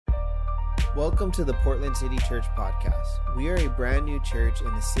Welcome to the Portland City Church Podcast. We are a brand new church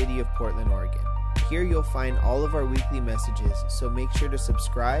in the city of Portland, Oregon. Here you'll find all of our weekly messages, so make sure to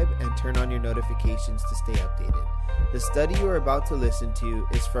subscribe and turn on your notifications to stay updated. The study you are about to listen to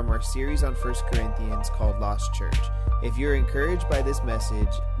is from our series on 1 Corinthians called Lost Church. If you're encouraged by this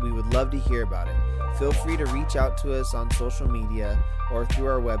message, we would love to hear about it. Feel free to reach out to us on social media or through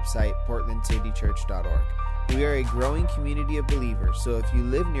our website, portlandcitychurch.org. We are a growing community of believers, so if you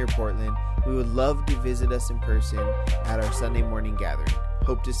live near Portland, we would love to visit us in person at our Sunday morning gathering.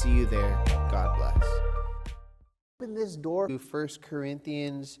 Hope to see you there. God bless. Open this door to 1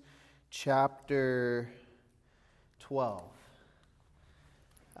 Corinthians chapter 12.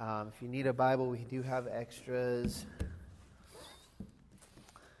 If you need a Bible, we do have extras.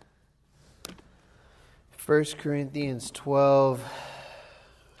 1 Corinthians 12,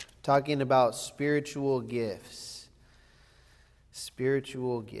 talking about spiritual gifts.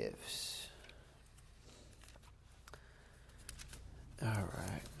 Spiritual gifts. All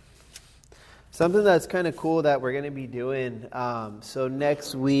right. Something that's kind of cool that we're going to be doing. So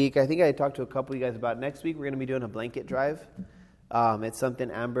next week, I think I talked to a couple of you guys about next week, we're going to be doing a blanket drive. It's something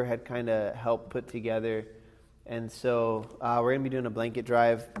Amber had kind of helped put together. And so we're going to be doing a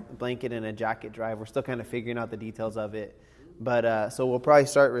blanket and a jacket drive. We're still kind of figuring out the details of it. But so we'll probably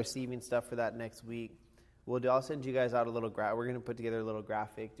start receiving stuff for that next week. I'll send you guys out a little we're going to put together a little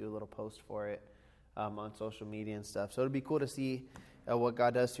graphic, do a little post for it on social media and stuff. So it'll be cool to see what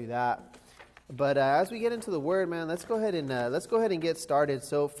God does through that. But as we get into the Word, man, let's go ahead and get started.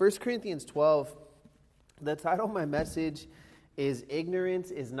 So 1 Corinthians 12, the title of my message is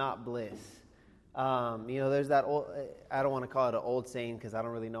 "Ignorance is not bliss." There's that old, I don't want to call it an old saying because I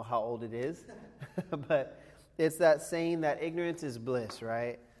don't really know how old it is, but it's that saying that ignorance is bliss,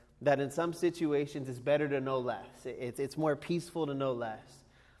 right? That in some situations it's better to know less. It's more peaceful to know less.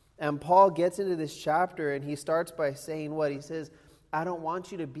 And Paul gets into this chapter and he starts by saying what? He says, I don't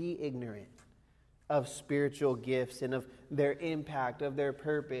want you to be ignorant of spiritual gifts and of their impact, of their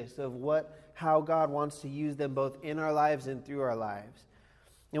purpose, of how God wants to use them both in our lives and through our lives.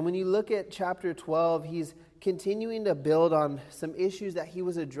 And when you look at chapter 12, he's continuing to build on some issues that he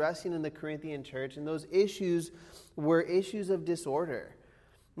was addressing in the Corinthian church, and those issues were issues of disorder.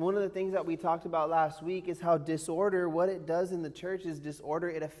 One of the things that we talked about last week is how disorder, what it does in the church is disorder.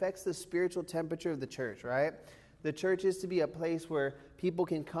 It affects the spiritual temperature of the church, right? The church is to be a place where people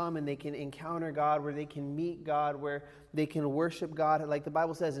can come and they can encounter God, where they can meet God, where they can worship God, like the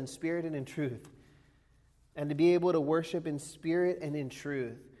Bible says, in spirit and in truth. And to be able to worship in spirit and in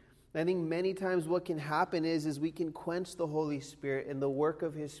truth. I think many times what can happen is we can quench the Holy Spirit and the work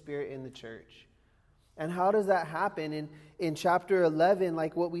of His Spirit in the church. And how does that happen? In chapter 11,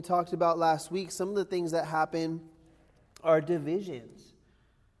 like what we talked about last week, some of the things that happen are divisions.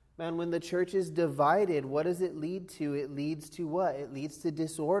 Man, when the church is divided, what does it lead to? It leads to what? It leads to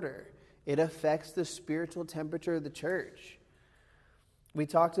disorder. It affects the spiritual temperature of the church. We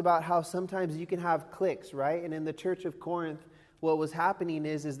talked about how sometimes you can have cliques, right? And in the church of Corinth, what was happening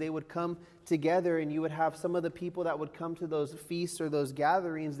is they would come together and you would have some of the people that would come to those feasts or those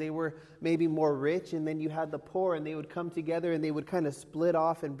gatherings, they were maybe more rich, and then you had the poor, and they would come together and they would kind of split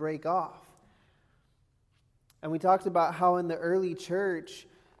off and break off. And we talked about how in the early church,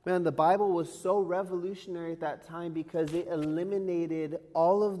 man, the Bible was so revolutionary at that time because it eliminated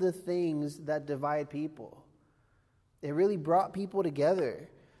all of the things that divide people. It really brought people together.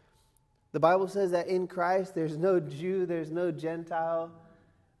 The Bible says that in Christ, there's no Jew, there's no Gentile,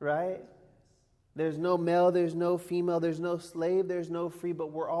 right? There's no male, there's no female, there's no slave, there's no free,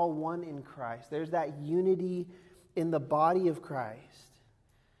 but we're all one in Christ. There's that unity in the body of Christ.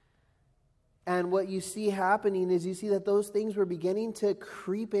 And what you see happening is you see that those things were beginning to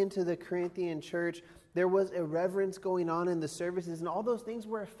creep into the Corinthian church. There was irreverence going on in the services, and all those things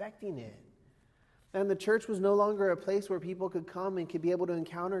were affecting it. And the church was no longer a place where people could come and could be able to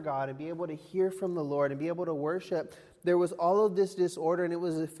encounter God and be able to hear from the Lord and be able to worship. There was all of this disorder, and it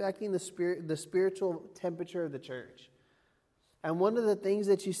was affecting the spiritual temperature of the church. And one of the things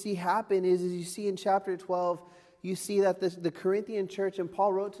that you see happen is you see in chapter 12, you see that the Corinthian church, and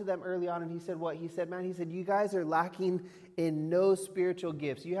Paul wrote to them early on, and he said what? He said, you guys are lacking in no spiritual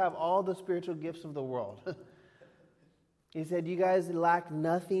gifts. You have all the spiritual gifts of the world. He said, you guys lack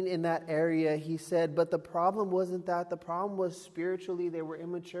nothing in that area. He said, but the problem wasn't that. The problem was spiritually they were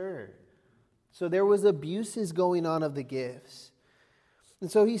immature. So there was abuses going on of the gifts. And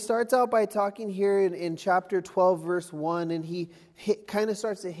so he starts out by talking here in chapter 12, verse 1, and he kind of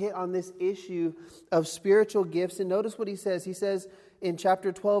starts to hit on this issue of spiritual gifts. And notice what he says. He says in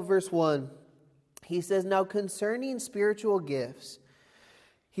chapter 12, verse 1, he says, now concerning spiritual gifts,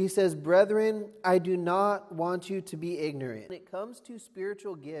 He says, "Brethren, I do not want you to be ignorant." When it comes to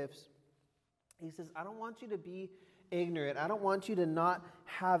spiritual gifts, he says, I don't want you to be ignorant. I don't want you to not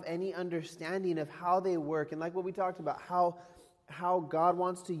have any understanding of how they work. And like what we talked about, how God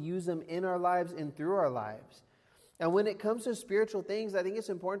wants to use them in our lives and through our lives. And when it comes to spiritual things, I think it's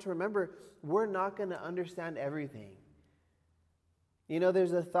important to remember we're not going to understand everything. You know,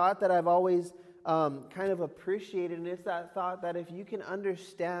 there's a thought that I've always kind of appreciated, and it's that thought that if you can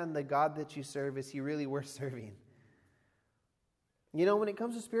understand the God that you serve, is He really worth serving? You know, when it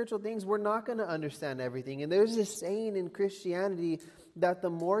comes to spiritual things, we're not going to understand everything. And there's this saying in Christianity that the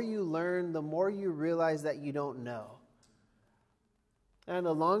more you learn, the more you realize that you don't know. And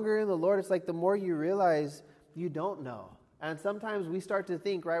the longer in the Lord, it's like the more you realize you don't know. And sometimes we start to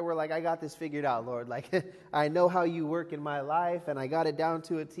think, right, we're like, I got this figured out, Lord. Like, I know how you work in my life, and I got it down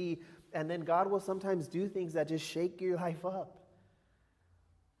to a T. And then God will sometimes do things that just shake your life up.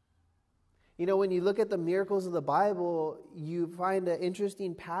 You know, when you look at the miracles of the Bible, you find an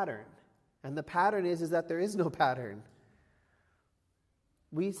interesting pattern. And the pattern is that there is no pattern.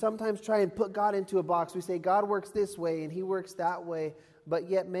 We sometimes try and put God into a box. We say God works this way and He works that way. But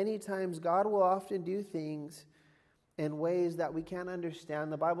yet many times God will often do things in ways that we can't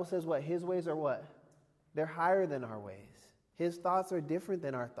understand. The Bible says what? His ways are what? They're higher than our ways. His thoughts are different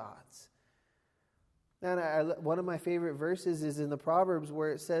than our thoughts. And one of my favorite verses is in the Proverbs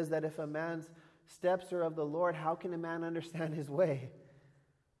where it says that if a man's steps are of the Lord, how can a man understand his way?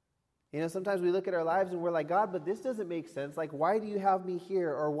 You know, sometimes we look at our lives and we're like, God, but this doesn't make sense. Like, why do you have me here?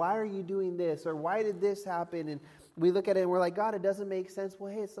 Or why are you doing this? Or why did this happen? And we look at it and we're like, God, it doesn't make sense.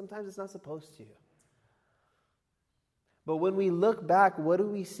 Well, hey, sometimes it's not supposed to. But when we look back, what do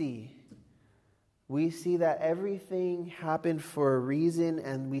we see? We see that everything happened for a reason,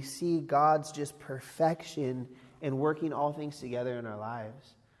 and we see God's just perfection in working all things together in our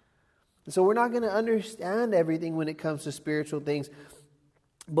lives. So we're not going to understand everything when it comes to spiritual things.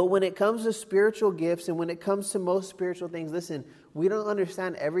 But when it comes to spiritual gifts and when it comes to most spiritual things, listen, we don't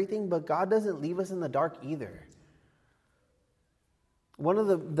understand everything, but God doesn't leave us in the dark either. One of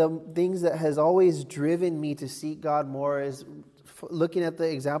the things that has always driven me to seek God more is looking at the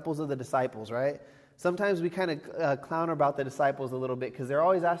examples of the disciples, right? Sometimes we kind of clown about the disciples a little bit because they're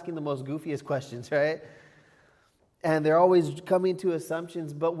always asking the most goofiest questions, right? And they're always coming to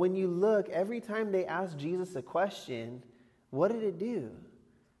assumptions. But when you look, every time they asked Jesus a question, what did it do?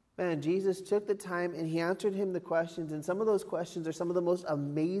 Man, Jesus took the time and He answered him the questions. And some of those questions are some of the most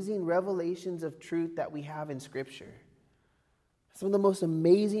amazing revelations of truth that we have in Scripture. Some of the most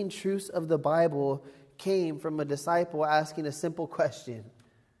amazing truths of the Bible came from a disciple asking a simple question.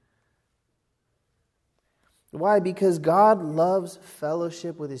 Why? Because God loves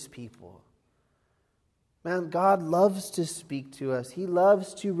fellowship with His people. Man, God loves to speak to us. He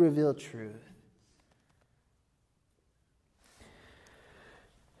loves to reveal truth.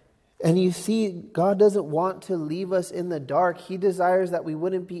 And you see, God doesn't want to leave us in the dark. He desires that we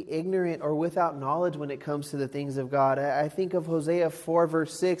wouldn't be ignorant or without knowledge when it comes to the things of God. I think of Hosea 4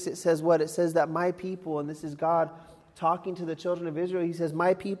 verse 6. It says what? It says that my people, and this is God talking to the children of Israel, He says,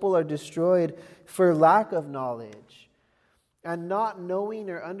 my people are destroyed for lack of knowledge. And not knowing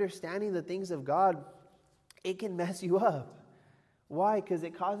or understanding the things of God, it can mess you up. Why? Because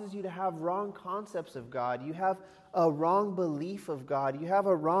it causes you to have wrong concepts of God. You have a wrong belief of God. You have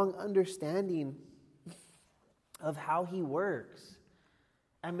a wrong understanding of how He works.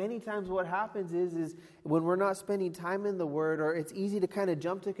 And many times what happens is when we're not spending time in the Word, or it's easy to kind of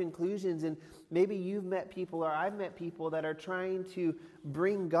jump to conclusions, and maybe you've met people or I've met people that are trying to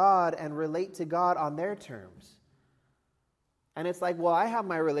bring God and relate to God on their terms. And it's like, well, I have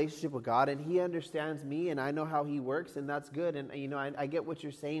my relationship with God and He understands me and I know how He works, and that's good. And, you know, I get what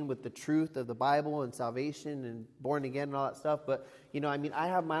you're saying with the truth of the Bible and salvation and born again and all that stuff. But, you know, I mean, I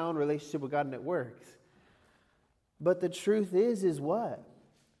have my own relationship with God and it works. But the truth is what?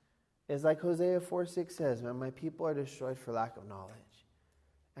 It's like Hosea 4:6 says, man, my people are destroyed for lack of knowledge.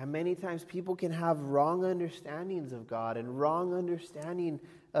 And many times people can have wrong understandings of God and wrong understanding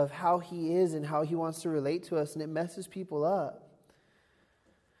of how He is and how He wants to relate to us, and it messes people up.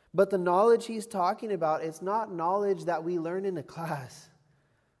 But the knowledge He's talking about, it's not knowledge that we learn in a class.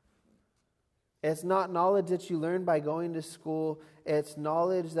 It's not knowledge that you learn by going to school. It's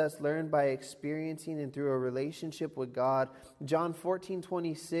knowledge that's learned by experiencing and through a relationship with God. John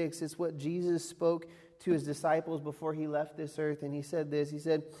 14:26, it's what Jesus spoke to His disciples before He left this earth. And He said this, He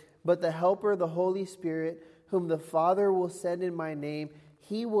said, but the Helper, the Holy Spirit, whom the Father will send in my name,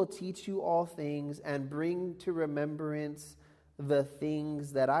 He will teach you all things and bring to remembrance the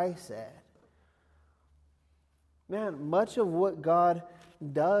things that I said. Man, much of what God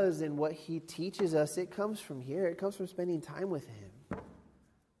does and what he teaches us, it comes from here. It comes from spending time with him.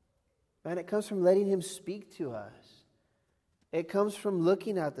 And it comes from letting him speak to us. It comes from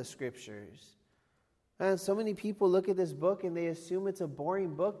looking at the scriptures. And so many people look at this book and they assume it's a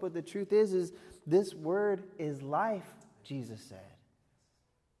boring book, but the truth is this word is life, Jesus said.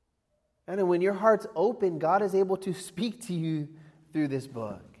 And when your heart's open, God is able to speak to you through this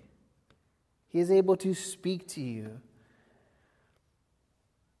book. He is able to speak to you.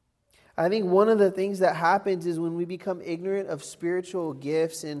 I think one of the things that happens is when we become ignorant of spiritual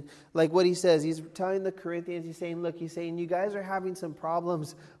gifts, and like what he says, he's telling the Corinthians, he's saying, you guys are having some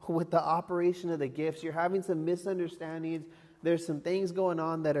problems with the operation of the gifts. You're having some misunderstandings. There's some things going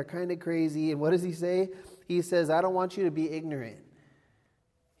on that are kind of crazy. And what does he say? He says, I don't want you to be ignorant.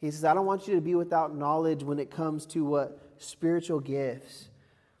 He says, I don't want you to be without knowledge when it comes to what? Spiritual gifts.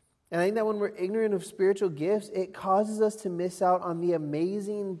 And I think that when we're ignorant of spiritual gifts, it causes us to miss out on the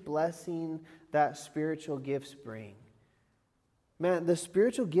amazing blessing that spiritual gifts bring. Man, the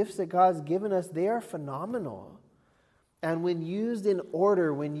spiritual gifts that God's given us, they are phenomenal. And when used in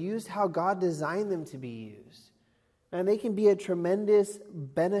order, when used how God designed them to be used, and they can be a tremendous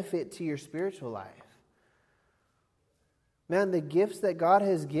benefit to your spiritual life. Man, the gifts that God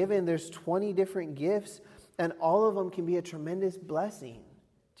has given, there's 20 different gifts, and all of them can be a tremendous blessing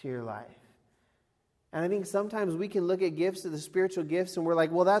to your life. And I think sometimes we can look at gifts, of the spiritual gifts, and we're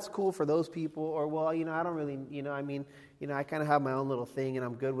like, well, that's cool for those people, or, well, I don't really, I kind of have my own little thing and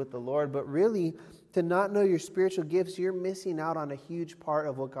I'm good with the Lord. But really, to not know your spiritual gifts, you're missing out on a huge part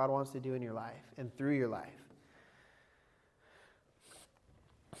of what God wants to do in your life and through your life.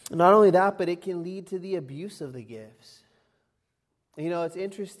 Not only that, but it can lead to the abuse of the gifts. It's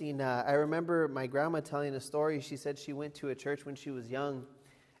interesting. I remember my grandma telling a story. She said she went to a church when she was young,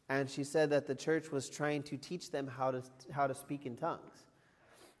 and she said that the church was trying to teach them how to speak in tongues.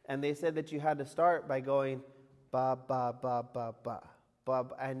 And they said that you had to start by going, ba, ba, ba, ba, ba, ba,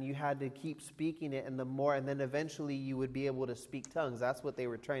 and you had to keep speaking it, and then eventually you would be able to speak tongues. That's what they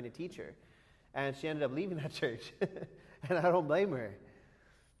were trying to teach her. And she ended up leaving that church. And I don't blame her.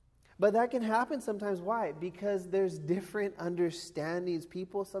 But that can happen sometimes. Why? Because there's different understandings.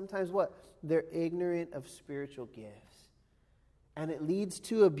 People sometimes they're ignorant of spiritual gifts. And it leads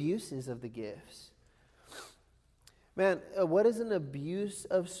to abuses of the gifts. Man, what is an abuse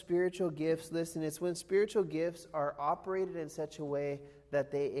of spiritual gifts? Listen, it's when spiritual gifts are operated in such a way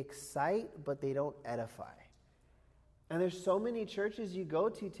that they excite, but they don't edify. And there's so many churches you go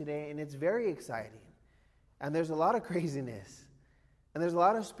to today, and it's very exciting. And there's a lot of craziness. And there's a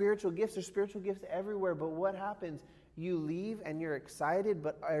lot of spiritual gifts. There's spiritual gifts everywhere. But what happens? You leave and you're excited,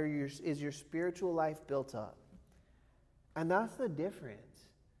 but is your spiritual life built up? And that's the difference.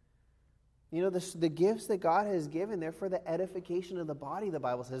 The gifts that God has given, they're for the edification of the body, the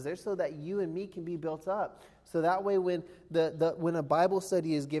Bible says. They're so that you and me can be built up. So that way when when a Bible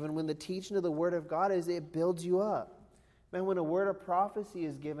study is given, when the teaching of the Word of God is, it builds you up. Man, when a word of prophecy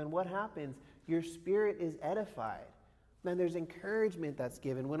is given, what happens? Your spirit is edified. Man, there's encouragement that's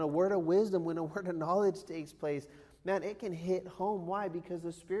given. When a word of wisdom, when a word of knowledge takes place, man, it can hit home. Why? Because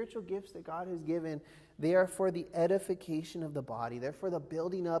the spiritual gifts that God has given, they are for the edification of the body. They're for the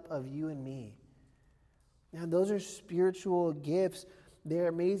building up of you and me. And those are spiritual gifts. They're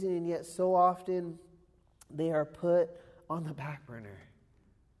amazing, and yet so often they are put on the back burner.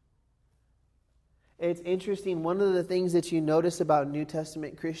 It's interesting. One of the things that you notice about New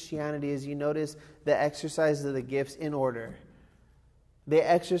Testament Christianity is you notice the exercise of the gifts in order. They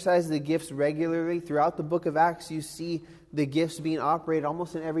exercise the gifts regularly. Throughout the book of Acts, you see the gifts being operated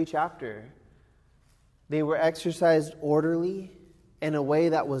almost in every chapter. They were exercised orderly in a way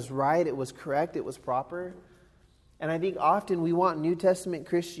that was right, it was correct, it was proper. And I think often we want New Testament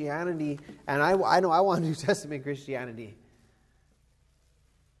Christianity, and I know I want New Testament Christianity.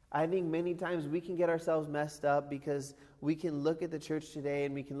 I think many times we can get ourselves messed up because we can look at the church today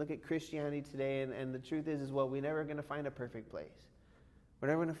and we can look at Christianity today, and the truth is we're never going to find a perfect place. We're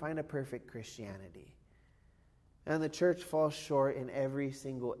never going to find a perfect Christianity. And the church falls short in every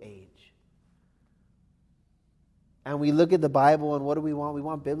single age. And we look at the Bible, and what do we want? We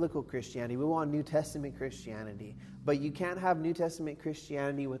want biblical Christianity. We want New Testament Christianity. But you can't have New Testament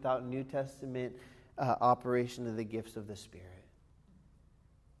Christianity without New Testament operation of the gifts of the Spirit.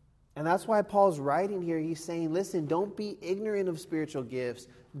 And that's why Paul's writing here. He's saying, listen, don't be ignorant of spiritual gifts.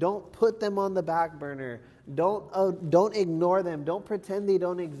 Don't put them on the back burner. Don't ignore them. Don't pretend they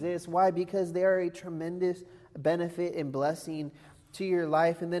don't exist. Why? Because they are a tremendous benefit and blessing to your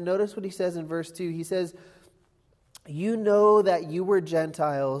life. And then notice what he says in verse 2. He says, you know that you were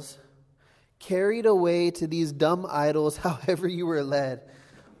Gentiles, carried away to these dumb idols, however you were led.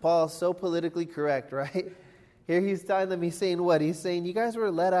 Paul's so politically correct, right? Here he's telling them, he's saying what? He's saying, you guys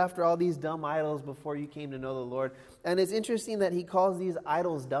were led after all these dumb idols before you came to know the Lord. And it's interesting that he calls these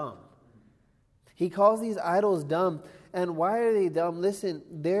idols dumb. He calls these idols dumb. And why are they dumb? Listen,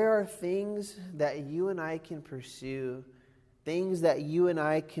 there are things that you and I can pursue, things that you and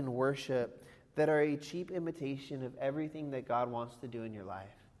I can worship that are a cheap imitation of everything that God wants to do in your life.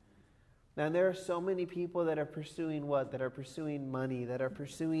 And there are so many people that are pursuing what? That are pursuing money, that are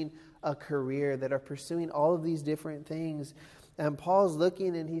pursuing a career, that are pursuing all of these different things. And Paul's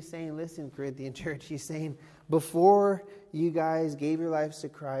looking and he's saying, listen, Corinthian church, he's saying, before you guys gave your lives to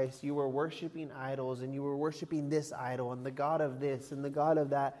Christ, you were worshiping idols and you were worshiping this idol and the God of this and the God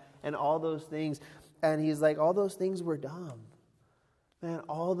of that and all those things. And he's like, all those things were dumb. Man,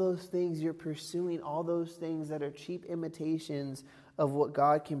 all those things you're pursuing, all those things that are cheap imitations of what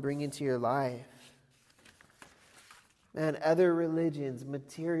God can bring into your life. Man, other religions,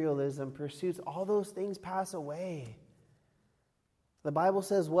 materialism, pursuits, all those things pass away. The Bible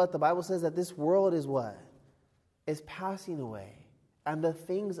says what? The Bible says that this world is what? Is passing away. And the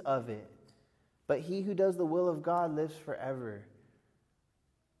things of it. But he who does the will of God lives forever.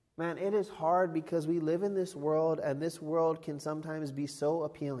 Man, it is hard because we live in this world and this world can sometimes be so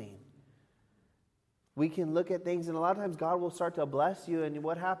appealing. We can look at things and a lot of times God will start to bless you and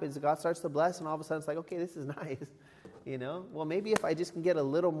what happens? God starts to bless and all of a sudden it's like, okay, this is nice. You know, well, maybe if I just can get a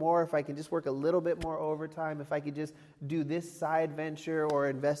little more, if I can just work a little bit more overtime, if I could just do this side venture or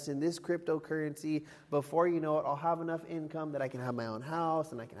invest in this cryptocurrency, before you know it, I'll have enough income that I can have my own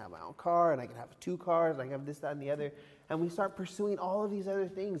house and I can have my own car and I can have 2 cars and I can have this, that, and the other. And we start pursuing all of these other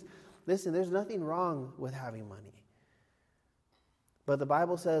things. Listen, there's nothing wrong with having money. But the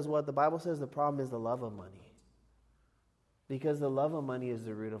Bible says what? The Bible says the problem is the love of money. Because the love of money is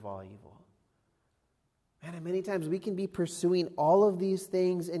the root of all evil. And many times we can be pursuing all of these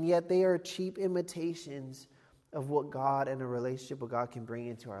things, and yet they are cheap imitations of what God and a relationship with God can bring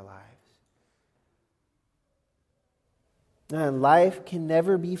into our lives. And life can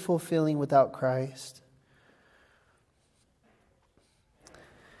never be fulfilling without Christ.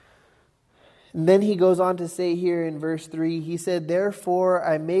 And then he goes on to say here in verse 3, he said, therefore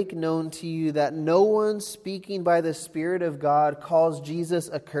I make known to you that no one speaking by the Spirit of God calls Jesus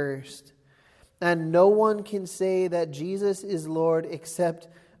accursed. And no one can say that Jesus is Lord except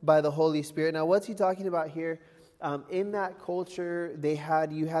by the Holy Spirit. Now, what's he talking about here? In that culture,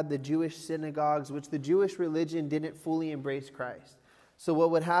 you had the Jewish synagogues, which the Jewish religion didn't fully embrace Christ. So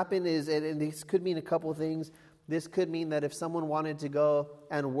what would happen is, and this could mean a couple things. This could mean that if someone wanted to go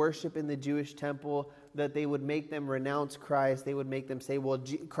and worship in the Jewish temple, that they would make them renounce Christ. They would make them say, well,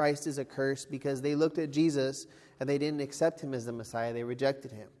 Christ is accursed, because they looked at Jesus and they didn't accept him as the Messiah. They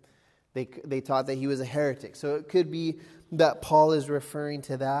rejected him. They taught that he was a heretic. So it could be that Paul is referring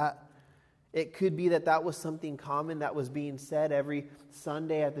to that. It could be that that was something common that was being said every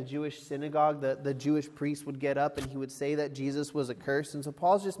Sunday at the Jewish synagogue. The Jewish priest would get up and he would say that Jesus was accursed. And so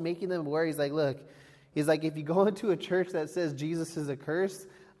Paul's just making them aware. He's like, look, he's like, if you go into a church that says Jesus is accursed,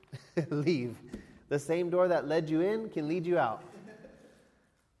 leave. The same door that led you in can lead you out.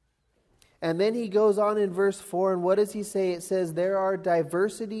 And then he goes on in verse 4, and what does he say? It says, there are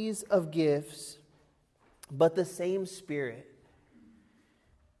diversities of gifts, but the same Spirit.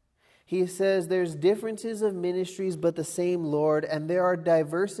 He says there's differences of ministries, but the same Lord. And there are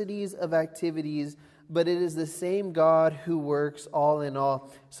diversities of activities, but it is the same God who works all in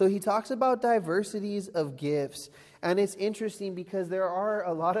all. So he talks about diversities of gifts. And it's interesting because there are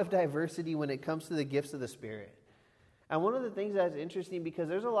a lot of diversity when it comes to the gifts of the Spirit. And one of the things that's interesting, because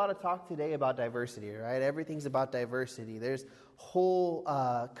there's a lot of talk today about diversity, right? Everything's about diversity. There's whole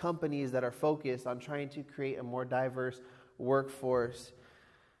companies that are focused on trying to create a more diverse workforce.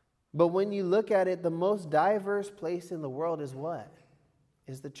 But when you look at it, the most diverse place in the world is what?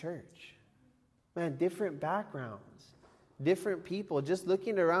 Is the church. Man, different backgrounds, different people. Just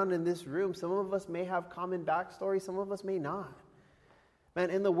looking around in this room, some of us may have common backstory, some of us may not. Man,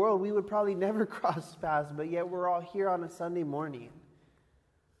 in the world, we would probably never cross paths, but yet we're all here on a Sunday morning.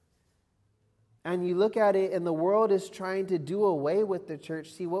 And you look at it, and the world is trying to do away with the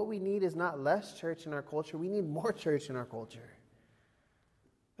church. See, what we need is not less church in our culture. We need more church in our culture.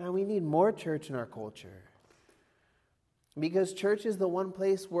 Man, we need more church in our culture. Because church is the one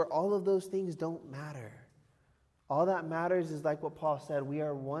place where all of those things don't matter. All that matters is like what Paul said, we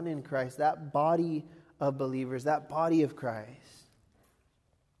are one in Christ, that body of believers, that body of Christ.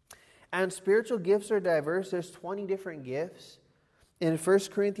 And spiritual gifts are diverse. There's 20 different gifts. In 1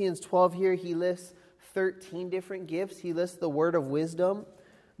 Corinthians 12 here, he lists 13 different gifts. He lists the word of wisdom,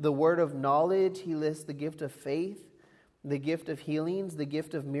 the word of knowledge. He lists the gift of faith, the gift of healings, the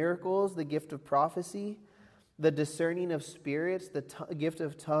gift of miracles, the gift of prophecy, the discerning of spirits, the gift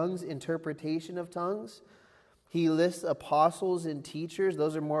of tongues, interpretation of tongues. He lists apostles and teachers.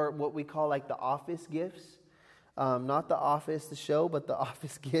 Those are more what we call like the office gifts. Not the office, the show, but the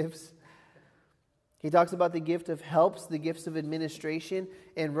office gifts. He talks about the gift of helps, the gifts of administration.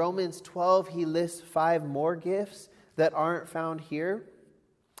 In Romans 12, he lists 5 more gifts that aren't found here.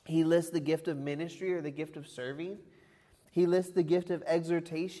 He lists the gift of ministry or the gift of serving. He lists the gift of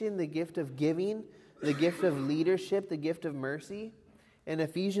exhortation, the gift of giving, the gift of leadership, the gift of mercy. In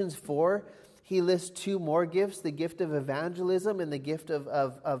Ephesians 4, he lists 2 more gifts, the gift of evangelism and the gift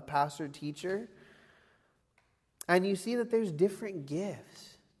of pastor-teacher. And you see that there's different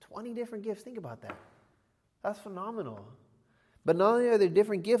gifts, 20 different gifts. Think about that. That's phenomenal. But not only are there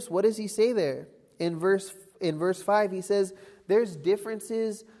different gifts, what does he say there? In verse 5, he says, there's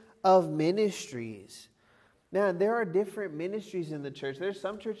differences of ministries. Now, there are different ministries in the church. There's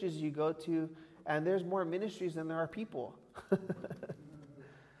some churches you go to, and there's more ministries than there are people.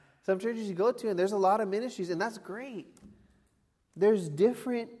 Some churches you go to, and there's a lot of ministries, and that's great. There's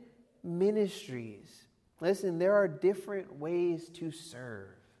different ministries. Listen, there are different ways to serve.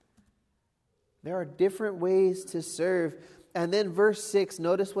 There are different ways to serve. And then verse 6,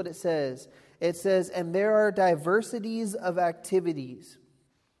 notice what it says. It says, and there are diversities of activities,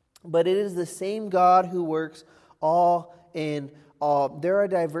 but it is the same God who works all in all. There are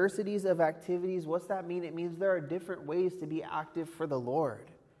diversities of activities. What's that mean? It means there are different ways to be active for the Lord.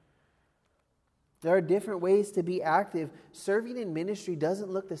 There are different ways to be active. Serving in ministry doesn't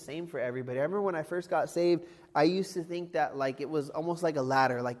look the same for everybody. I remember when I first got saved, I used to think that like it was almost like a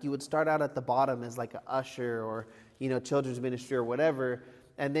ladder. Like you would start out at the bottom as like an usher or, children's ministry or whatever.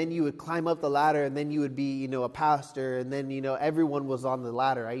 And then you would climb up the ladder and then you would be, a pastor. And then, everyone was on the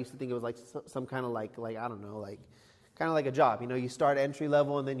ladder. I used to think it was like some kind of like I don't know, like kind of like a job. You start entry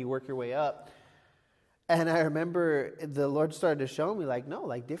level and then you work your way up. And I remember the Lord started to show me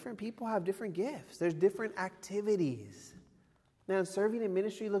no, different people have different gifts. There's different activities. Now, serving in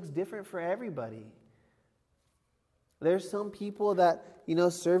ministry looks different for everybody. There's some people that,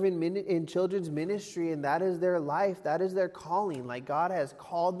 serve in children's ministry, and that is their life. That is their calling. Like God has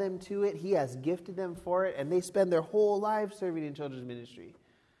called them to it. He has gifted them for it, and they spend their whole life serving in children's ministry.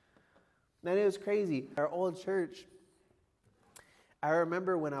 And it was crazy. Our old church, I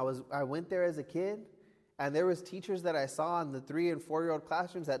remember when I went there as a kid, and there was teachers that I saw in the 3- and 4-year-old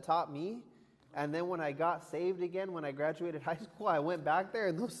classrooms that taught me. And then when I got saved again, when I graduated high school, I went back there,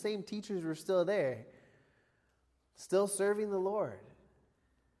 and those same teachers were still there. Still serving the Lord.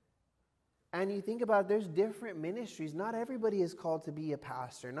 And you think about it, there's different ministries. Not everybody is called to be a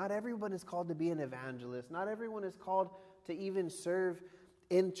pastor. Not everyone is called to be an evangelist. Not everyone is called to even serve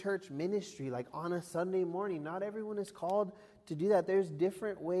in church ministry, like on a Sunday morning. Not everyone is called to do that. There's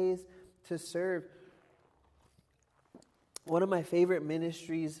different ways to serve. One of my favorite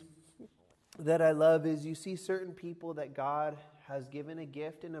ministries that I love is you see certain people that God has given a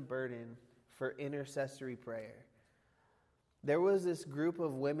gift and a burden for intercessory prayer. There was this group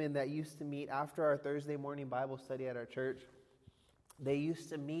of women that used to meet after our Thursday morning Bible study at our church. They used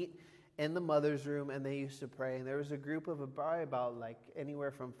to meet in the mother's room and they used to pray. And there was a group of probably about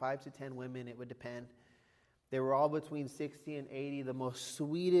anywhere from 5 to 10 women, it would depend. They were all between 60 and 80, the most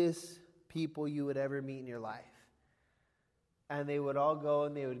sweetest people you would ever meet in your life. And they would all go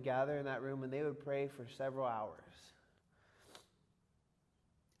and they would gather in that room and they would pray for several hours.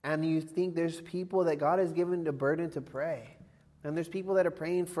 And you think there's people that God has given the burden to pray. And there's people that are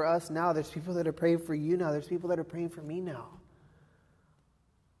praying for us now. There's people that are praying for you now. There's people that are praying for me now.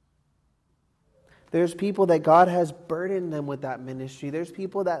 There's people that God has burdened them with that ministry. There's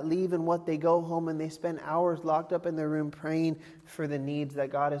people that leave and they go home and they spend hours locked up in their room praying for the needs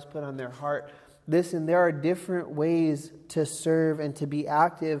that God has put on their heart. Listen, there are different ways to serve and to be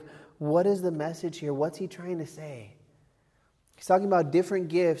active. What is the message here? What's he trying to say? He's talking about different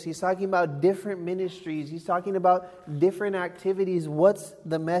gifts. He's talking about different ministries. He's talking about different activities. What's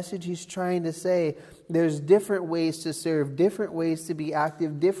the message he's trying to say? There's different ways to serve, different ways to be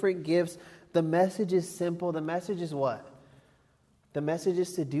active, different gifts. The message is simple. The message is what? The message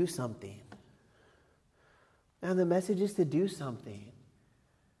is to do something. And the message is to do something.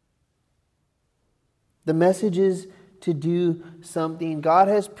 The message is to do something. God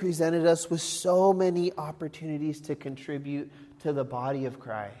has presented us with so many opportunities to contribute to the body of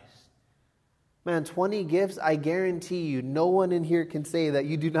Christ. Man, 20 gifts, I guarantee you, no one in here can say that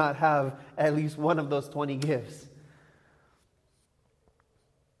you do not have at least one of those 20 gifts.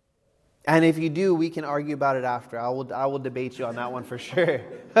 And if you do, we can argue about it after. I will debate you on that one for sure.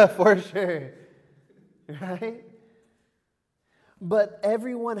 For sure. Right? But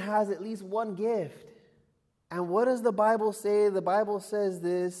everyone has at least one gift. And what does the Bible say? The Bible says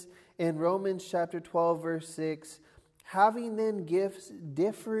this in Romans chapter 12, verse 6. Having then gifts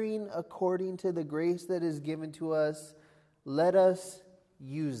differing according to the grace that is given to us, let us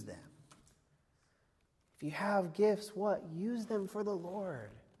use them. If you have gifts, what? Use them for the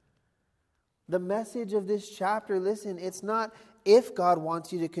Lord. The message of this chapter, listen, it's not if God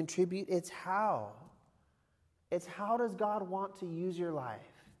wants you to contribute, it's how. It's how does God want to use your life?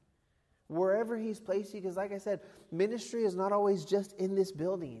 Wherever He's placed you, because like I said, ministry is not always just in this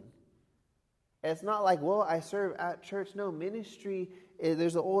building. It's not like, well, I serve at church. No, ministry,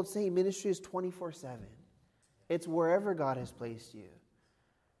 there's an old saying, ministry is 24/7. It's wherever God has placed you.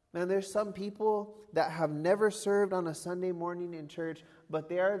 Man, there's some people that have never served on a Sunday morning in church, but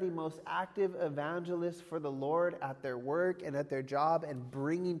they are the most active evangelists for the Lord at their work and at their job and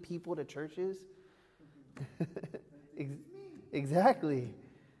bringing people to churches. Exactly.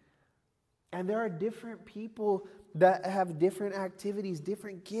 And there are different people that have different activities,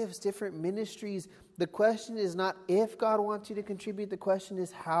 different gifts, different ministries. The question is not if God wants you to contribute. The question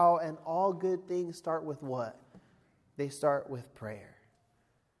is how. And all good things start with what? They start with prayer.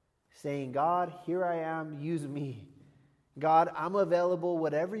 Saying, God, here I am, use me. God, I'm available,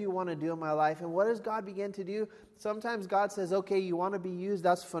 whatever you want to do in my life. And what does God begin to do? Sometimes God says, okay, you want to be used,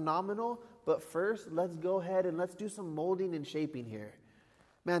 that's phenomenal. But first, let's go ahead and let's do some molding and shaping here.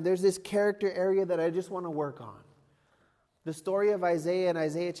 Man, there's this character area that I just want to work on. The story of Isaiah in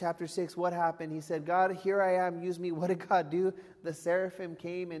Isaiah chapter 6, what happened? He said, God, here I am, use me. What did God do? The seraphim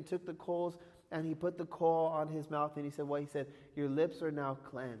came and took the coals and he put the coal on his mouth and he said, what? He said, your lips are now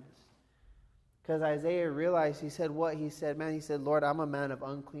cleansed. Because Isaiah realized, he said what? He said, Lord, I'm a man of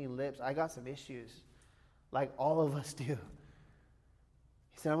unclean lips. I got some issues, like all of us do.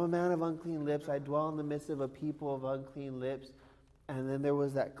 He said, I'm a man of unclean lips. I dwell in the midst of a people of unclean lips. And then there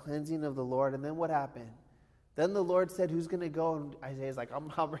was that cleansing of the Lord. And then what happened? Then the Lord said, who's going to go? And Isaiah's like,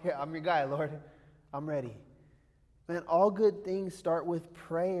 I'm your guy, Lord. I'm ready. Man, all good things start with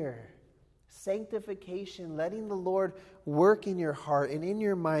prayer. Sanctification, letting the Lord work in your heart and in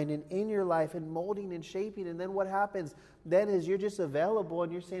your mind and in your life and molding and shaping. And then what happens then is you're just available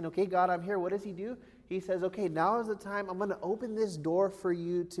and you're saying, okay, God, I'm here. What does He do? He says, okay, now is the time. I'm going to open this door for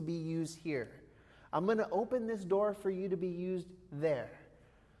you to be used here. I'm going to open this door for you to be used there.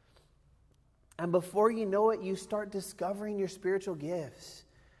 And before you know it, you start discovering your spiritual gifts.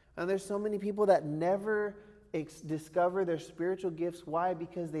 And there's so many people that never discover their spiritual gifts. Why?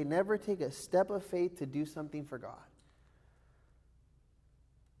 Because they never take a step of faith to do something for God.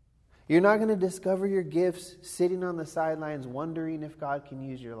 You're not going to discover your gifts sitting on the sidelines wondering if God can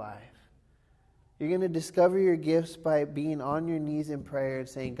use your life. You're going to discover your gifts by being on your knees in prayer and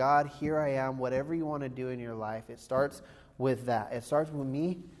saying, God, here I am, whatever you want to do in your life. It starts with that. It starts with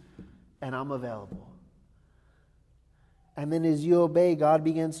me, and I'm available. And then as you obey, God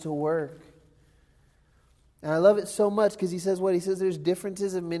begins to work. And I love it so much because he says what? He says there's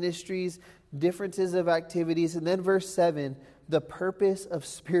differences of ministries, differences of activities. And then verse 7, the purpose of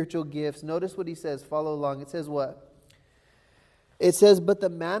spiritual gifts. Notice what he says. Follow along. It says what? It says, but the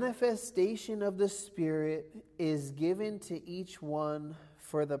manifestation of the Spirit is given to each one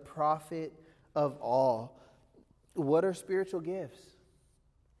for the profit of all. What are spiritual gifts?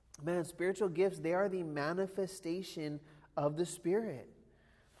 Man, spiritual gifts, they are the manifestation of the Spirit.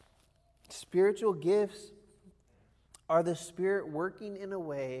 Spiritual gifts are the Spirit working in a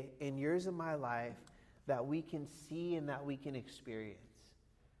way in yours and my life that we can see and that we can experience.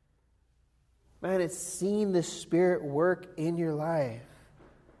 Man, it's seeing the Spirit work in your life.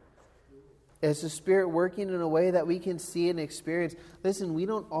 It's the Spirit working in a way that we can see and experience. Listen, we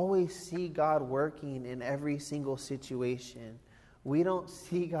don't always see God working in every single situation. We don't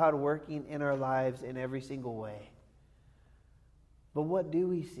see God working in our lives in every single way. But what do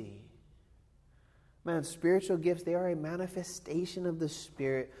we see? Man, spiritual gifts, they are a manifestation of the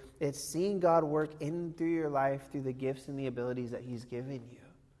Spirit. It's seeing God work in and through your life through the gifts and the abilities that He's given you.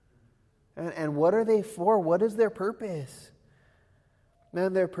 And what are they for? What is their purpose?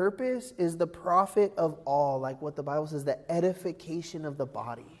 Man, their purpose is the profit of all, like what the Bible says, the edification of the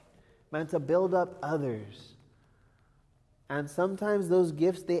body. Man, to build up others. And sometimes those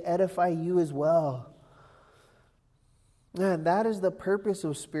gifts, they edify you as well. Man, that is the purpose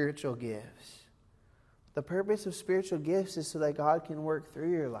of spiritual gifts. The purpose of spiritual gifts is so that God can work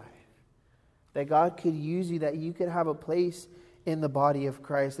through your life. That God could use you, that you could have a place in the body of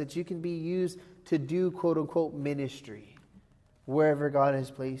Christ, that you can be used to do quote-unquote ministry wherever God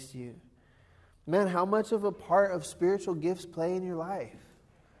has placed you. Man, how much of a part of spiritual gifts play in your life?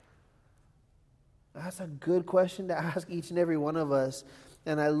 That's a good question to ask each and every one of us.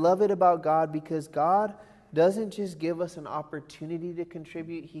 And I love it about God because God doesn't just give us an opportunity to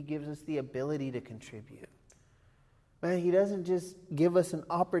contribute, He gives us the ability to contribute. Man, He doesn't just give us an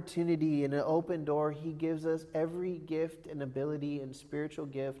opportunity and an open door. He gives us every gift and ability and spiritual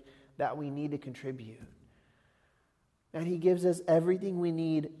gift that we need to contribute. And He gives us everything we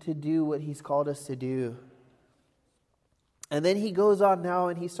need to do what He's called us to do. And then He goes on now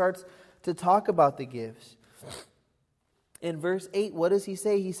and He starts to talk about the gifts. In verse 8, what does He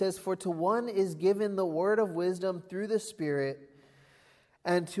say? He says, "For to one is given the word of wisdom through the Spirit,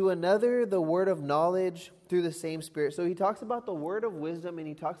 and to another the word of knowledge through the same Spirit." So He talks about the word of wisdom and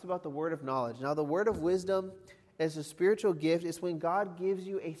He talks about the word of knowledge. Now, the word of wisdom is a spiritual gift. It's when God gives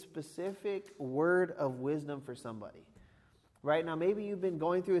you a specific word of wisdom for somebody. Right now, maybe you've been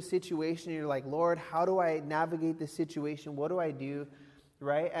going through a situation and you're like, "Lord, how do I navigate this situation? What do I do?"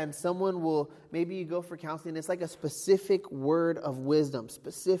 Right? And someone will, maybe you go for counseling. It's like a specific word of wisdom.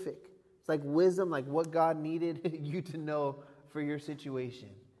 Specific. It's like wisdom, like what God needed you to know for your situation.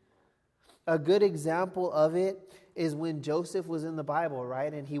 A good example of it is when Joseph was in the Bible,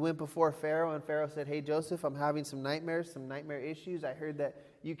 right? And he went before Pharaoh, and Pharaoh said, "Hey, Joseph, I'm having some nightmares, some nightmare issues. I heard that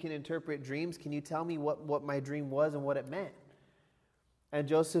you can interpret dreams. Can you tell me what my dream was and what it meant?" And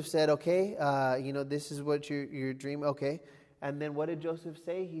Joseph said, "Okay, this is what your dream, okay." And then what did Joseph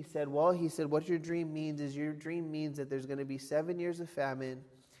say? He said, what your dream means is your dream means that there's going to be 7 years of famine,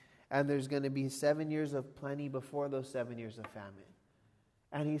 and there's going to be 7 years of plenty before those 7 years of famine.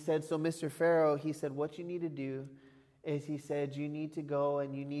 And he said, "So Mr. Pharaoh," he said, "what you need to do is," he said, "you need to go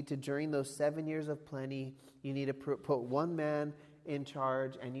and you need to, during those 7 years of plenty, you need to put one man in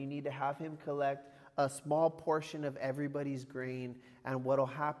charge, and you need to have him collect a small portion of everybody's grain. And what'll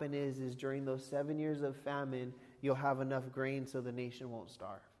happen is during those 7 years of famine, you'll have enough grain so the nation won't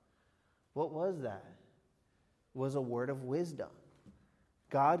starve." What was that? It was a word of wisdom.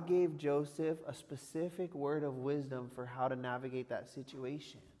 God gave Joseph a specific word of wisdom for how to navigate that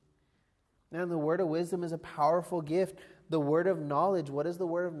situation. Now, the word of wisdom is a powerful gift. The word of knowledge, what is the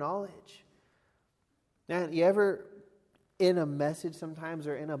word of knowledge? Now, you ever in a message sometimes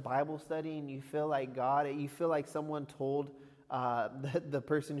or in a Bible study and you feel like someone told the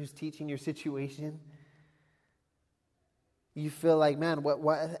person who's teaching your situation? You feel like, man,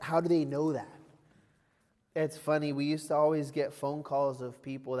 how do they know that? It's funny. We used to always get phone calls of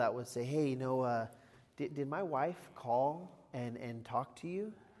people that would say, "Hey, did my wife call and talk to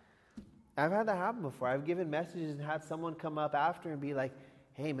you?" I've had that happen before. I've given messages and had someone come up after and be like,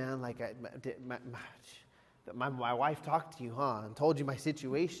 "Hey, man, like my wife talked to you, huh? And told you my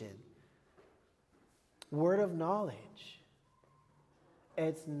situation." Word of knowledge.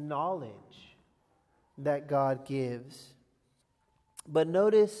 It's knowledge that God gives. But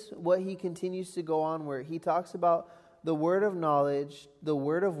notice what he continues to go on where he talks about the word of knowledge, the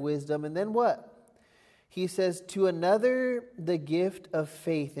word of wisdom, and then what? He says, "To another, the gift of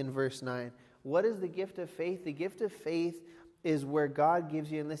faith," in verse 9. What is the gift of faith? The gift of faith is where God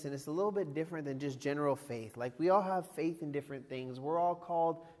gives you, and listen, it's a little bit different than just general faith. Like, we all have faith in different things. We're all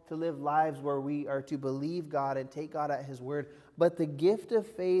called to live lives where we are to believe God and take God at His word. But the gift of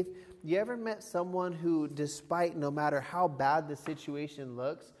faith, you ever met someone who, despite no matter how bad the situation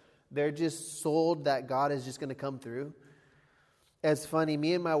looks, they're just sold that God is just going to come through? It's funny,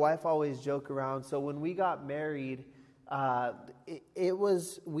 me and my wife always joke around. So when we got married,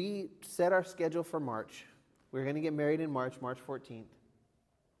 we set our schedule for March. We were going to get married in March 14th.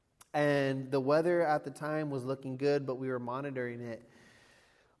 And the weather at the time was looking good, but we were monitoring it.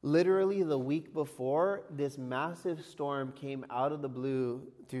 Literally the week before, this massive storm came out of the blue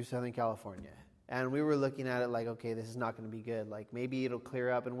through Southern California. And we were looking at it like, okay, this is not going to be good. Like, maybe it'll clear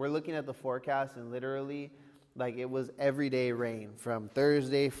up. And we're looking at the forecast, and literally, like, it was everyday rain from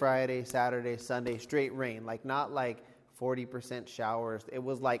Thursday, Friday, Saturday, Sunday, straight rain. Like, not like 40% showers. It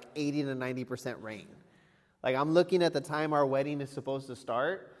was like 80 to 90% rain. Like, I'm looking at the time our wedding is supposed to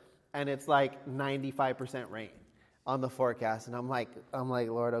start, and it's like 95% rain on the forecast. And I'm like,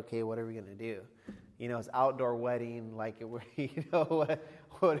 Lord, okay, what are we going to do? It's outdoor wedding. Like, what do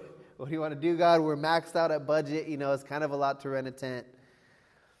you want to do, God? We're maxed out at budget. It's kind of a lot to rent a tent.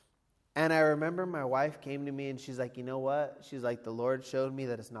 And I remember my wife came to me and she's like, "You know what?" She's like, "The Lord showed me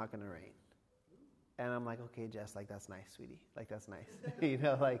that it's not going to rain." And I'm like, "Okay, Jess, like, that's nice, sweetie. Like, that's nice."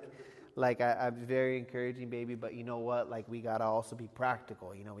 I'm very encouraging, baby, but you know what? Like, we got to also be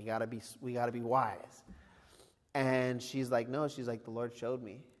practical. We got to be wise. And she's like, no, she's like, the Lord showed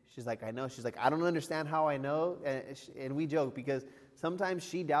me. She's like, I know. She's like, I don't understand how I know. And we joke because sometimes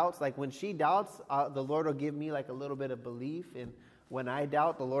she doubts. Like when she doubts, the Lord will give me like a little bit of belief. And when I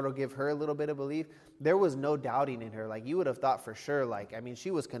doubt, the Lord will give her a little bit of belief. There was no doubting in her. Like you would have thought for sure. Like, I mean,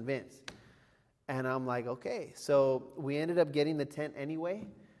 she was convinced. And I'm like, okay. So we ended up getting the tent anyway.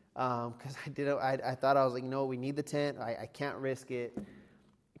 Because I thought, I was like, we need the tent. I can't risk it.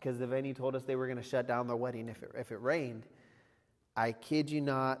 Because the venue told us they were going to shut down their wedding if it rained. I kid you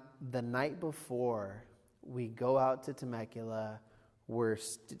not, the night before, we go out to Temecula. We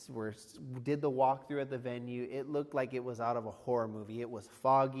did the walkthrough at the venue. It looked like it was out of a horror movie. It was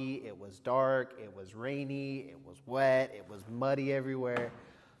foggy. It was dark. It was rainy. It was wet. It was muddy everywhere.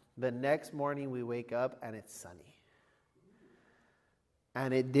 The next morning, we wake up and it's sunny.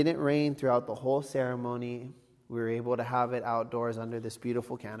 And it didn't rain throughout the whole ceremony. We were able to have it outdoors under this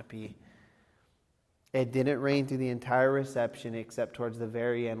beautiful canopy. It didn't rain through the entire reception except towards the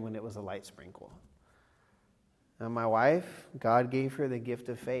very end when it was a light sprinkle. And my wife, God gave her the gift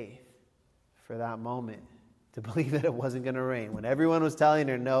of faith for that moment to believe that it wasn't going to rain. When everyone was telling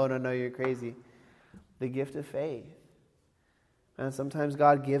her, no, you're crazy. The gift of faith. And sometimes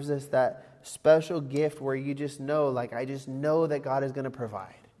God gives us that special gift where you just know, like, I just know that God is going to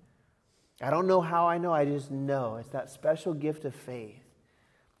provide. I don't know how I know, I just know. It's that special gift of faith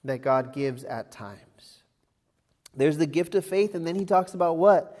that God gives at times. There's the gift of faith, and then he talks about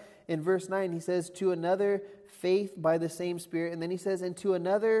what? In verse 9, he says, to another, faith by the same Spirit. And then he says, and to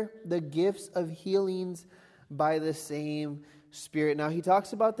another, the gifts of healings by the same Spirit. Now, he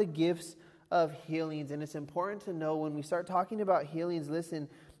talks about the gifts of healings, and it's important to know when we start talking about healings, listen,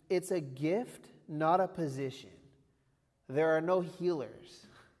 it's a gift, not a position. There are no healers.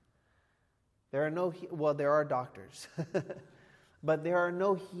 There are doctors, but there are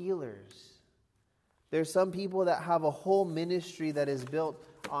no healers. There's some people that have a whole ministry that is built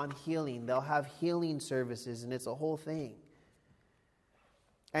on healing. They'll have healing services, and it's a whole thing.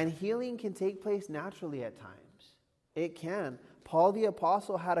 And healing can take place naturally at times. It can. Paul the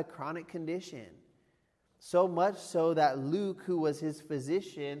Apostle had a chronic condition, so much so that Luke, who was his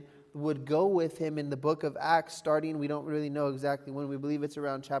physician, would go with him in the book of Acts starting, we don't really know exactly when, we believe it's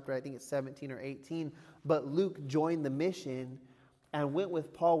around chapter, I think it's 17 or 18, but Luke joined the mission and went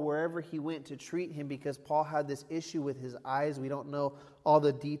with Paul wherever he went to treat him because Paul had this issue with his eyes. We don't know all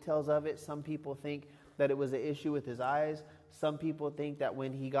the details of it. Some people think that it was an issue with his eyes. Some people think that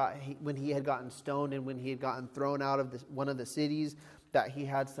when he had gotten stoned and when he had gotten thrown out of one of the cities, that he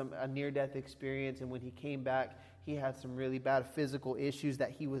had a near-death experience, and when he came back, he had some really bad physical issues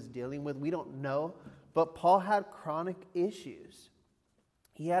that he was dealing with. We don't know, but Paul had chronic issues.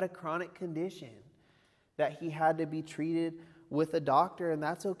 He had a chronic condition that he had to be treated with a doctor, and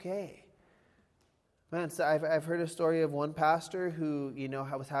that's okay. Man, so I've heard a story of one pastor who,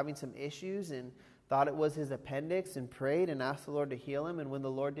 was having some issues and thought it was his appendix and prayed and asked the Lord to heal him, and when the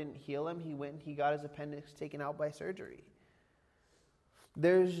Lord didn't heal him, he went and he got his appendix taken out by surgery.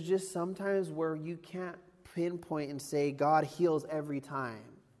 There's just sometimes where you can't pinpoint and say God heals every time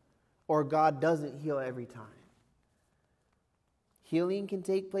or God doesn't heal every time. Healing can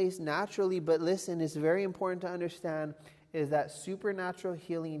take place naturally, but listen, it's very important to understand is that supernatural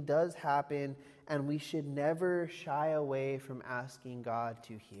healing does happen, and we should never shy away from asking God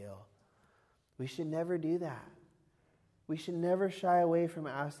to heal. We should never do that. We should never shy away from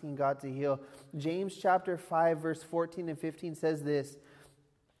asking God to heal. James chapter 5 verse 14 and 15 says this.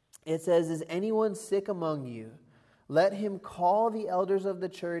 It says, is anyone sick among you? Let him call the elders of the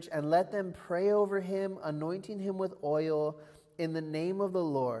church and let them pray over him, anointing him with oil in the name of the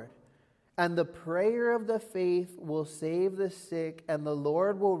Lord. And the prayer of the faith will save the sick, and the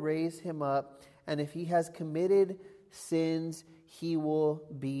Lord will raise him up. And if he has committed sins, he will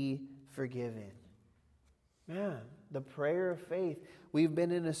be forgiven. Man, the prayer of faith. We've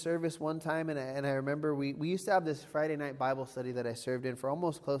been in a service one time, and I remember we used to have this Friday night Bible study that I served in for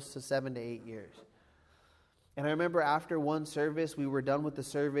almost close to 7 to 8 years. And I remember after one service, we were done with the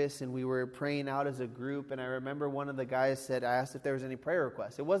service, and we were praying out as a group. And I remember one of the guys said, I asked if there was any prayer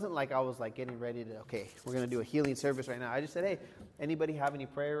requests. It wasn't like I was like getting ready to, okay, we're going to do a healing service right now. I just said, hey, anybody have any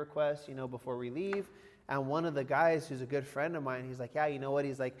prayer requests, before we leave? And one of the guys who's a good friend of mine, he's like, yeah, you know what?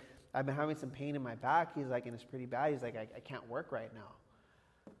 He's like, I've been having some pain in my back. He's like, and it's pretty bad. He's like, I can't work right now.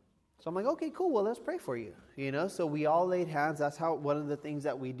 So I'm like, okay, cool. Well, let's pray for you. So we all laid hands. That's how one of the things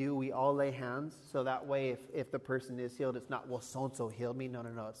that we do. We all lay hands. So that way, if the person is healed, it's not, well, so-and-so healed me. No.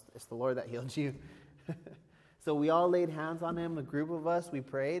 It's the Lord that healed you. So we all laid hands on him. A group of us, we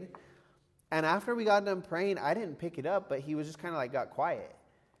prayed. And after we got done praying, I didn't pick it up, but he was just kind of like got quiet.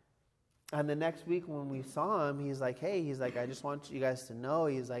 And the next week when we saw him, he's like, hey, he's like, I just want you guys to know,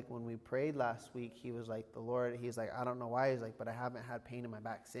 he's like, when we prayed last week, he was like, the Lord, he's like, I don't know why, he's like, but I haven't had pain in my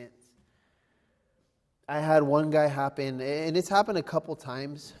back since. I had one guy happen, and it's happened a couple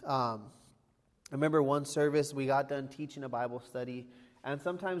times. I remember one service, we got done teaching a Bible study, and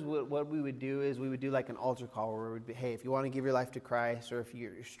sometimes what we would do is we would do like an altar call where we'd be, hey, if you want to give your life to Christ, or if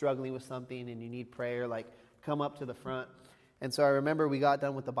you're struggling with something and you need prayer, like come up to the front. And so I remember we got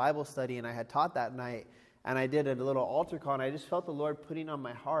done with the Bible study, and I had taught that night, and I did a little altar call, and I just felt the Lord putting on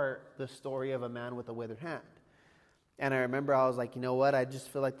my heart the story of a man with a withered hand. And I remember I was like, you know what? I just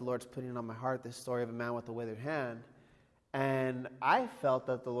feel like the Lord's putting on my heart this story of a man with a withered hand. And I felt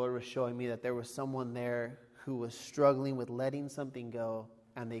that the Lord was showing me that there was someone there who was struggling with letting something go,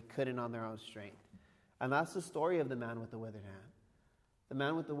 and they couldn't on their own strength. And that's the story of the man with the withered hand. The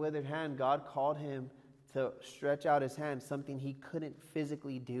man with the withered hand, God called him to stretch out his hand, something he couldn't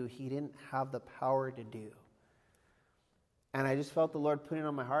physically do. He didn't have the power to do. And I just felt the Lord putting it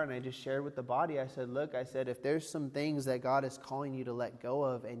on my heart, and I just shared with the body. I said, look, I said, if there's some things that God is calling you to let go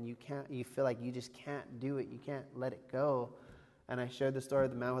of, and you feel like you just can't do it, you can't let it go. And I shared the story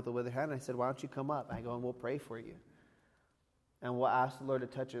of the man with the withered hand, and I said, why don't you come up? I go, and we'll pray for you. And we'll ask the Lord to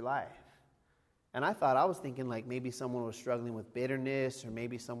touch your life. And I was thinking like maybe someone was struggling with bitterness, or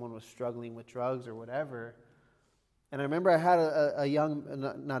maybe someone was struggling with drugs or whatever. And I remember I had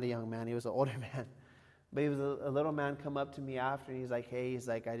not a young man, he was an older man. But he was a little man come up to me after, and he's like, hey, he's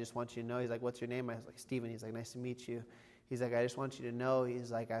like, I just want you to know. He's like, what's your name? I was like, Stephen. He's like, nice to meet you. He's like, I just want you to know.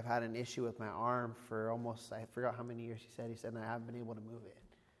 He's like, I've had an issue with my arm for almost, I forgot how many years he said. He said, and I haven't been able to move it.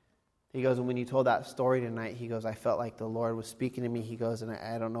 He goes, and when you told that story tonight, he goes, I felt like the Lord was speaking to me. He goes, and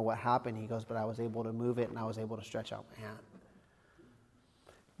I don't know what happened. He goes, but I was able to move it, and I was able to stretch out my hand.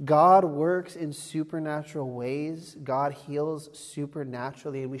 God works in supernatural ways. God heals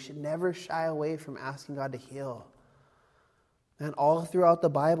supernaturally, and we should never shy away from asking God to heal. And all throughout the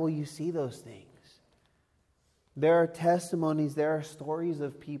Bible, you see those things. There are testimonies, there are stories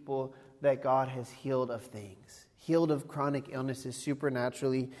of people that God has healed of things, healed of chronic illnesses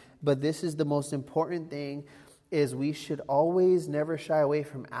supernaturally. But this is the most important thing, is we should always never shy away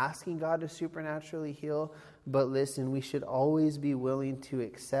from asking God to supernaturally heal. But listen, we should always be willing to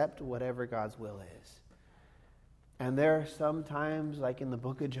accept whatever God's will is. And there are some times, like in the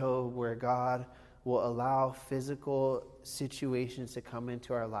book of Job, where God will allow physical situations to come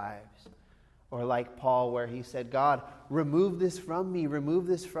into our lives. Or like Paul, where he said, God, remove this from me,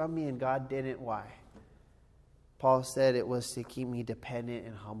 and God didn't. Why? Paul said it was to keep me dependent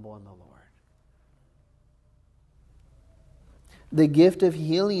and humble in the Lord. The gift of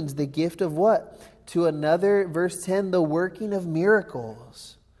healings, the gift of what? To another, verse 10, the working of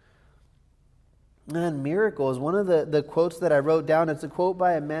miracles. And miracles, one of the quotes that I wrote down, it's a quote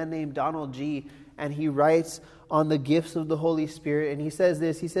by a man named Donald G., and he writes on the gifts of the Holy Spirit, and he says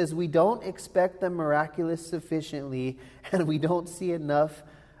this, he says, we don't expect the miraculous sufficiently, and we don't see enough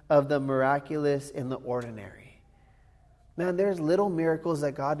of the miraculous in the ordinary. Man, there's little miracles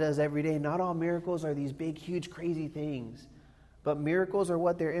that God does every day. Not all miracles are these big, huge, crazy things. But miracles are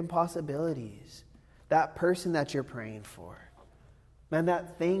what? They're impossibilities. That person that you're praying for. Man,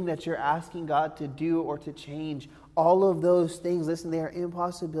 that thing that you're asking God to do or to change. All of those things, listen, they are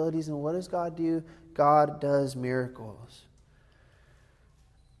impossibilities. And what does God do? God does miracles.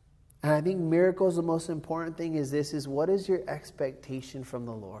 And I think miracles, the most important thing is this, is what is your expectation from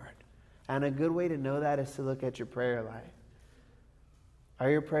the Lord? And a good way to know that is to look at your prayer life. Are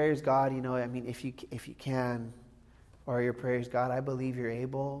your prayers, God, if you can, or are your prayers, God, I believe you're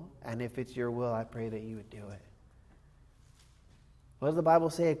able, and if it's your will, I pray that you would do it. What does the Bible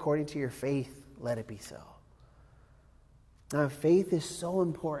say? According to your faith, let it be so. Now, faith is so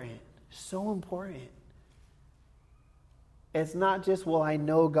important, so important. It's not just, well, I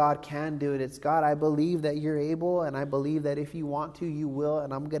know God can do it. It's, God, I believe that you're able, and I believe that if you want to, you will,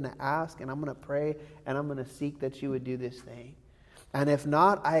 and I'm going to ask, and I'm going to pray, and I'm going to seek that you would do this thing. And if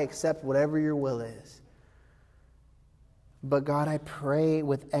not, I accept whatever your will is. But God, I pray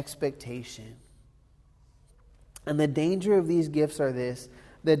with expectation. And the danger of these gifts are this.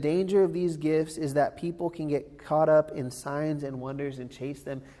 The danger of these gifts is that people can get caught up in signs and wonders and chase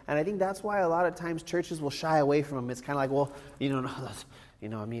them. And I think that's why a lot of times churches will shy away from them. It's kind of like, well,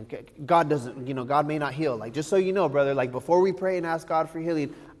 God doesn't, God may not heal. Like, just so you know, brother, like before we pray and ask God for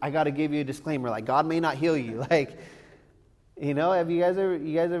healing, I got to give you a disclaimer. Like, God may not heal you. Like, have you guys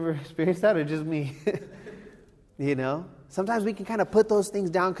ever experienced that, or just me? Sometimes we can kind of put those things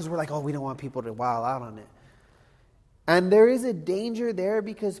down because we're like, oh, we don't want people to wild out on it. And there is a danger there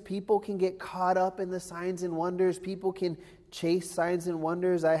because people can get caught up in the signs and wonders. People can chase signs and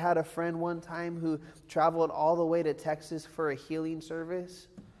wonders. I had a friend one time who traveled all the way to Texas for a healing service.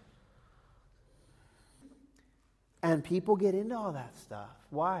 And people get into all that stuff.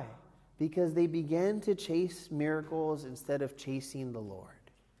 Why? Because they begin to chase miracles instead of chasing the Lord.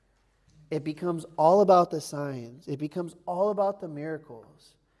 It becomes all about the signs. It becomes all about the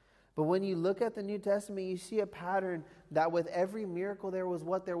miracles. But when you look at the New Testament, you see a pattern that with every miracle there was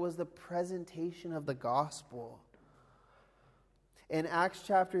what? There was the presentation of the gospel. In Acts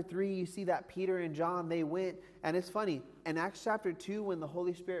chapter 3, you see that Peter and John, they went, and it's funny, in Acts chapter 2, when the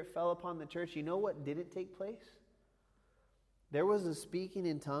Holy Spirit fell upon the church, you know what didn't take place? There was a speaking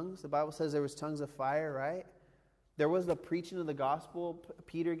in tongues. The Bible says there was tongues of fire, right? There was the preaching of the gospel.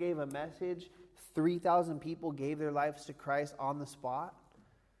 Peter gave a message. 3,000 people gave their lives to Christ on the spot.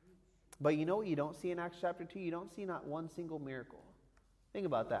 But you know what you don't see in Acts chapter 2? You don't see not one single miracle. Think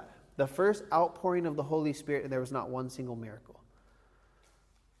about that. The first outpouring of the Holy Spirit, there was not one single miracle.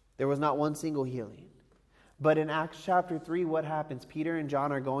 There was not one single healing. But in Acts chapter 3, what happens? Peter and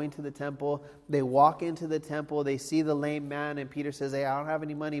John are going to the temple. They walk into the temple. They see the lame man. And Peter says, hey, I don't have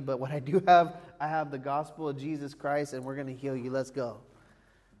any money, but what I do have, I have the gospel of Jesus Christ, and we're going to heal you. Let's go.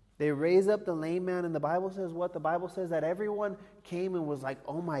 They raise up the lame man, and the Bible says what? The Bible says that everyone came and was like,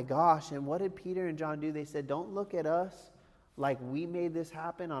 oh my gosh. And what did Peter and John do? They said, don't look at us like we made this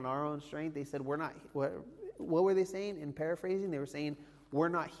happen on our own strength. They said, we're not, what were they saying? In paraphrasing, they were saying, we're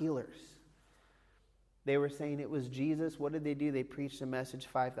not healers. They were saying it was Jesus. What did they do? They preached a message.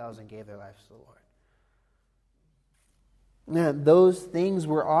 5,000 gave their lives to the Lord. Now, those things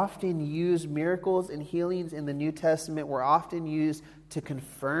were often used, miracles and healings in the New Testament were often used to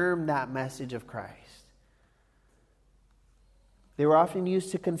confirm that message of Christ. They were often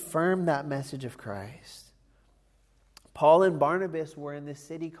used to confirm that message of Christ. Paul and Barnabas were in this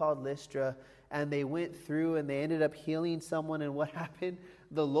city called Lystra, and they went through and they ended up healing someone. And what happened?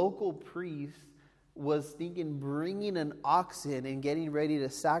 The local priest was thinking bringing an oxen and getting ready to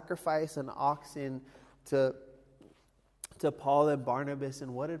sacrifice an oxen to Paul and Barnabas.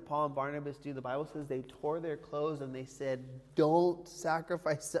 And what did Paul and Barnabas do? The Bible says they tore their clothes and they said, don't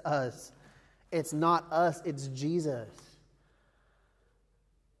sacrifice to us. It's not us, it's Jesus.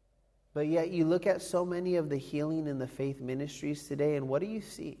 But yet you look at so many of the healing and the faith ministries today, and what do you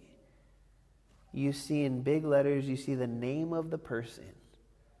see? You see in big letters, you see the name of the person.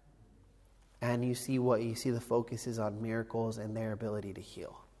 And you see what? You see the focus is on miracles and their ability to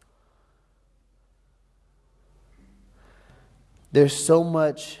heal. There's so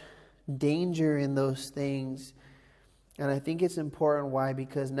much danger in those things. And I think it's important. Why?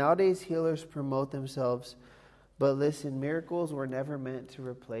 Because nowadays healers promote themselves. But listen, miracles were never meant to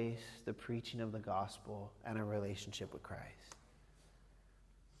replace the preaching of the gospel and a relationship with Christ.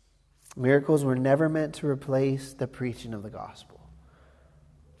 Miracles were never meant to replace the preaching of the gospel.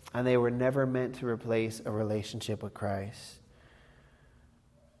 And they were never meant to replace a relationship with Christ.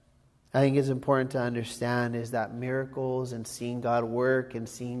 I think it's important to understand is that miracles and seeing God work and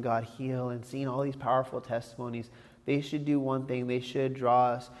seeing God heal and seeing all these powerful testimonies, they should do one thing. They should draw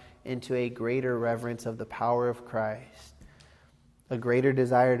us into a greater reverence of the power of Christ, a greater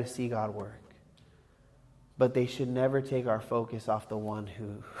desire to see God work. But they should never take our focus off the one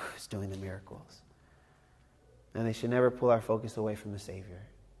who is doing the miracles. And they should never pull our focus away from the Savior,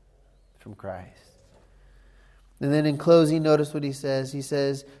 from Christ. And then in closing, notice what he says. He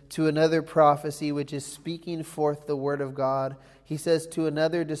says, to another prophecy, which is speaking forth the word of God. He says, to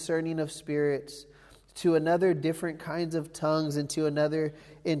another discerning of spirits, to another different kinds of tongues, and to another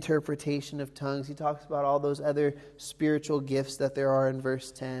interpretation of tongues. He talks about all those other spiritual gifts that there are in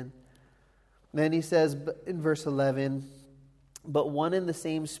verse 10. Then he says in verse 11, but one and the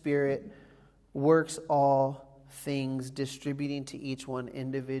same Spirit works all things, distributing to each one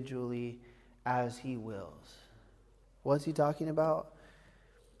individually as he wills. What's he talking about?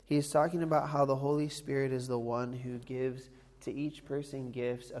 He's talking about how the Holy Spirit is the one who gives to each person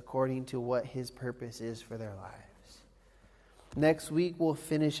gifts according to what his purpose is for their lives. Next week, we'll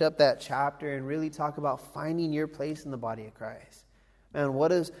finish up that chapter and really talk about finding your place in the body of Christ. Man, what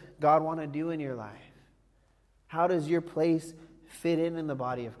does God want to do in your life? How does your place fit in the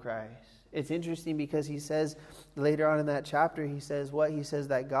body of Christ? It's interesting because he says later on in that chapter, he says what? He says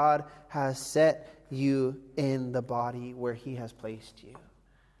that God has set you in the body where he has placed you.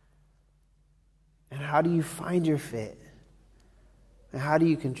 And how do you find your fit? And how do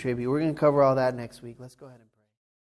you contribute? We're going to cover all that next week. Let's go ahead and